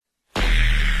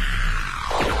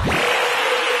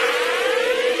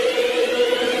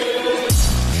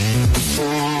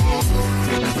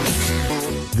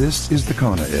This is the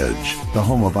Kona Edge, the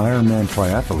home of Ironman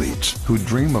triathletes who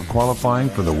dream of qualifying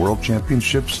for the World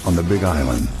Championships on the Big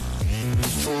Island.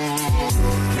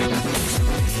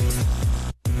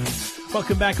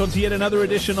 Welcome back onto yet another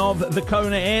edition of the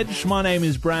Kona Edge. My name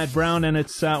is Brad Brown, and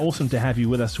it's awesome to have you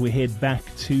with us. We head back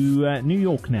to New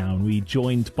York now, and we're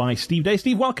joined by Steve Day.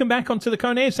 Steve, welcome back onto the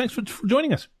Kona Edge. Thanks for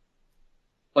joining us.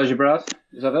 Pleasure, Brad.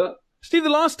 Is that it? Steve,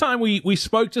 the last time we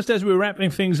spoke, just as we were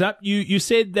wrapping things up, you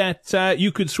said that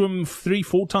you could swim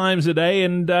 3-4 times a day,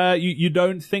 and you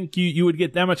don't think you would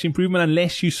get that much improvement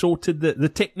unless you sorted the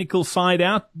technical side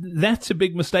out. That's a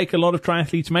big mistake a lot of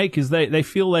triathletes make, is they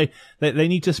feel they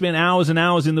need to spend hours and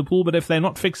hours in the pool, but if they're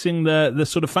not fixing the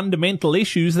sort of fundamental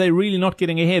issues, they're really not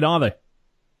getting ahead, are they?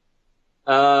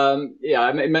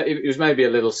 Yeah, it was maybe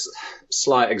a little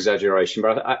slight exaggeration,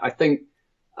 but I think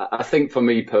for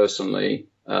me personally,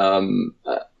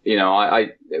 you know,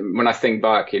 when I think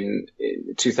back in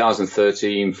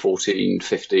 2013, 14,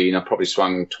 15, I probably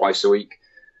swam twice a week.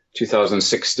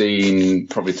 2016,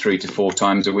 probably 3 to 4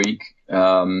 times a week.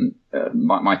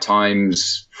 My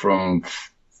times from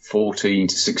 14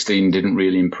 to 16 didn't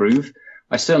really improve.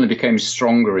 I certainly became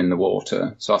stronger in the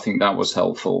water, so I think that was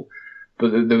helpful.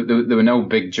 But there were no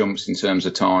big jumps in terms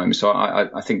of time. So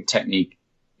I think technique,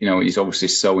 you know, is obviously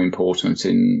so important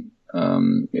in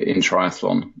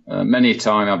triathlon. Many a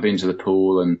time I've been to the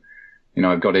pool and, you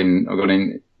know, I've got in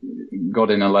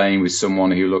a lane with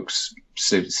someone who looks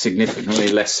significantly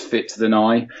less fit than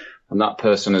I, and that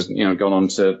person has, you know, gone on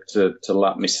to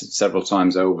lap me several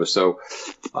times over. So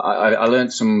I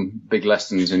learned some big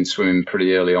lessons in swimming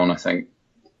pretty early on, I think.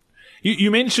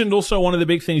 You mentioned also one of the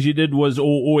big things you did was,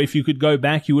 or if you could go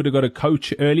back, you would have got a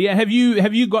coach earlier. Have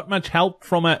you got much help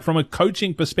from a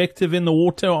coaching perspective in the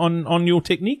water on your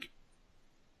technique?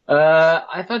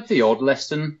 I've had the odd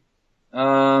lesson. You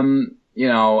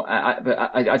know,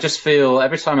 I just feel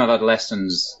every time I've had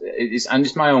lessons,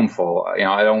 it's my own fault. You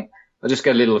know, I just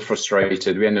get a little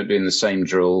frustrated. We end up doing the same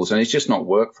drills, and it's just not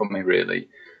worked for me really.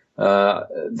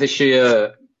 This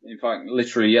year, in fact,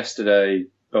 literally yesterday,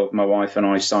 both my wife and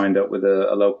I signed up with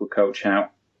a local coach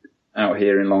out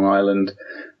here in Long Island.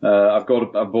 I've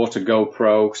bought a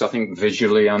GoPro because I think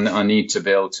visually I need to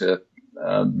be able to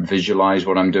visualize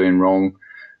what I'm doing wrong.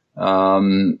 So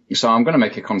I'm going to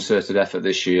make a concerted effort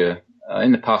this year.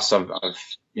 In the past, I've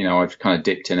kind of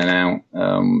dipped in and out,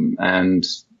 and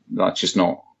that's just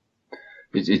not.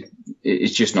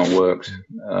 It's just not worked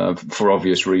for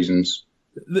obvious reasons.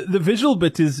 The visual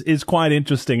bit is quite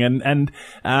interesting, and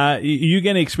you're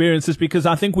going to experience this because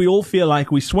I think we all feel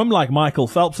like we swim like Michael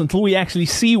Phelps until we actually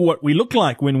see what we look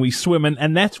like when we swim,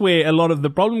 and that's where a lot of the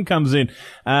problem comes in,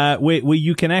 where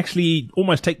you can actually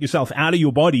almost take yourself out of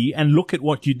your body and look at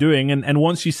what you're doing, and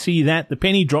once you see that, the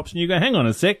penny drops, and you go, hang on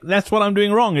a sec, that's what I'm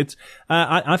doing wrong. It's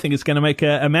I think it's going to make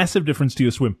a massive difference to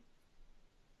your swim.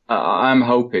 I'm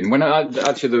hoping. When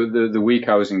the week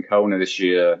I was in Kona this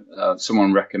year,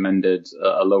 someone recommended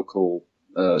a local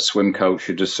swim coach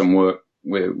who does some work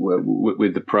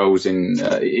with the pros in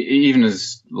even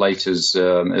as late as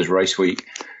race week.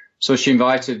 So she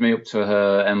invited me up to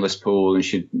her endless pool, and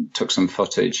she took some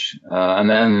footage. And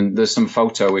then there's some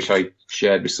photo which I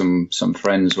shared with some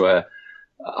friends where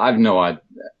I've no idea.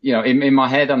 You know, in my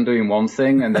head I'm doing one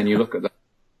thing, and then you look at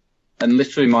and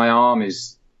literally my arm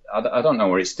is. I don't know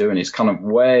what it's doing. It's kind of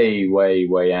way, way,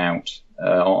 way out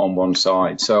on one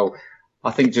side. So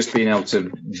I think just being able to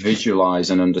visualize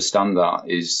and understand that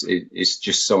is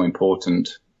just so important.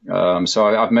 So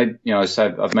I've made, you know,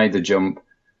 I've made the jump,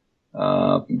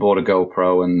 bought a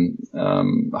GoPro, and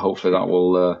hopefully that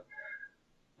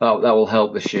will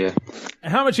help this year.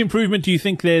 How much improvement do you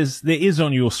think there is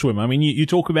on your swim? I mean, you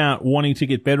talk about wanting to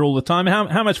get better all the time.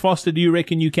 How much faster do you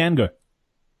reckon you can go?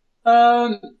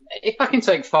 If I can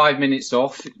take 5 minutes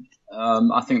off,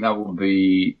 I think that would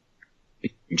be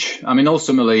huge. I mean,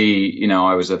 ultimately, you know,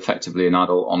 I was effectively an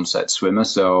adult onset swimmer.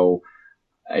 So,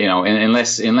 you know,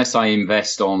 unless I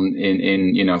invest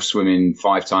in, you know, swimming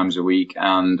 5 times a week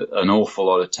and an awful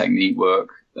lot of technique work,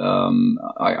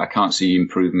 I can't see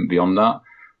improvement beyond that.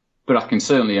 But I can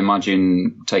certainly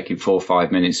imagine taking 4 or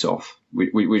 5 minutes off,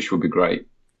 which would be great.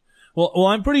 Well,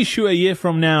 I'm pretty sure a year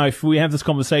from now, if we have this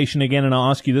conversation again and I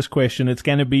ask you this question, it's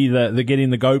going to be the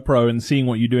getting the GoPro and seeing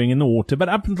what you're doing in the water. But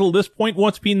up until this point,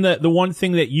 what's been the one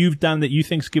thing that you've done that you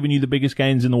think's given you the biggest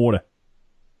gains in the water?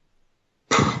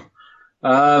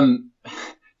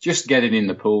 Just getting in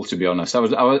the pool, to be honest.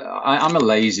 I'm a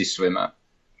lazy swimmer.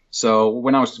 So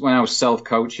when I was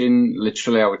self-coaching,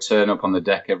 literally I would turn up on the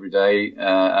deck every day,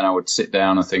 and I would sit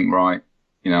down and think, right,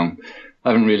 you know, I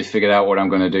haven't really figured out what I'm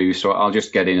going to do, so I'll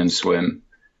just get in and swim.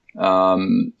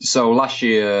 So last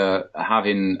year,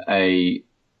 having a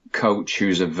coach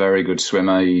who's a very good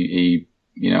swimmer. He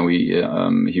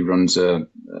runs a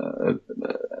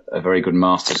very good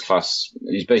masters class.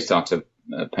 He's based out of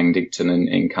Penticton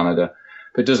in Canada,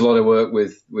 but does a lot of work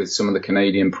with some of the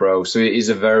Canadian pros. So he's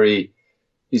very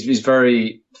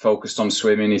focused on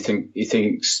swimming. He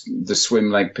thinks the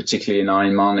swim leg, particularly in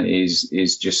Ironman,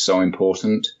 is just so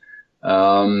important.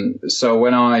 So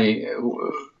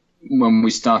when we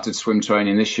started swim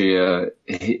training this year,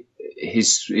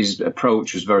 his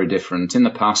approach was very different. In the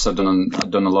past, I've done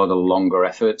a lot of longer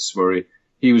efforts where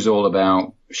he was all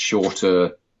about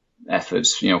shorter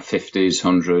efforts, 50s,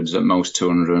 100s, at most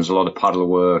 200s, a lot of paddle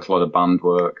work, a lot of band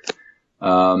work.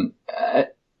 I'm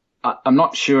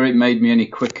not sure it made me any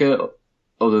quicker,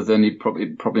 other than it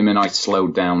probably meant I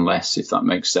slowed down less, if that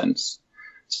makes sense.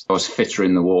 So I was fitter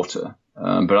in the water.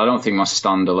 But I don't think my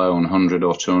standalone 100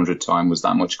 or 200 time was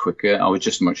that much quicker. I was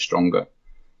just much stronger.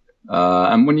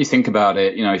 And when you think about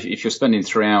it, if you're spending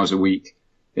 3 hours a week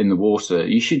in the water,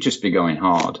 you should just be going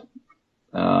hard.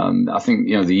 I think,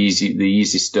 the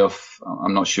easy stuff,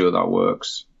 I'm not sure that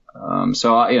works.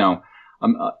 So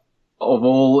of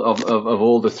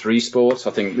all the three sports,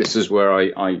 I think this is where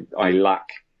I lack,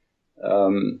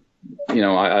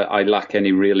 I lack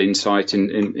any real insight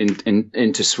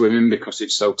into swimming because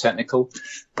it's so technical.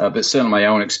 But certainly my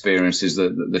own experience is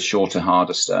that the shorter,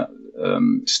 harder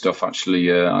stuff actually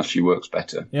works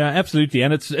better. Yeah, absolutely.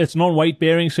 And it's non-weight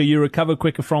bearing, so you recover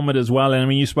quicker from it as well. And I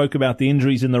mean, you spoke about the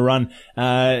injuries in the run.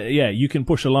 You can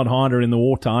push a lot harder in the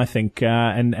water, I think,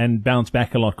 and bounce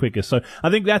back a lot quicker. So I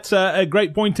think that's a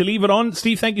great point to leave it on.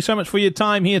 Steve, thank you so much for your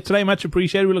time here today. Much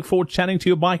appreciated. We look forward to chatting to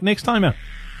your bike next time out.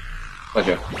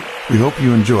 Pleasure. We hope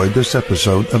you enjoyed this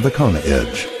episode of the Kona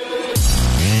Edge.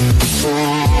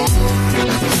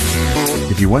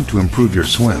 If you want to improve your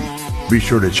swim, be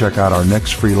sure to check out our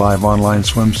next free live online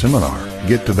swim seminar.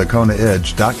 Get to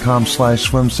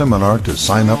thekonaedge.com/swim seminar to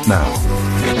sign up now.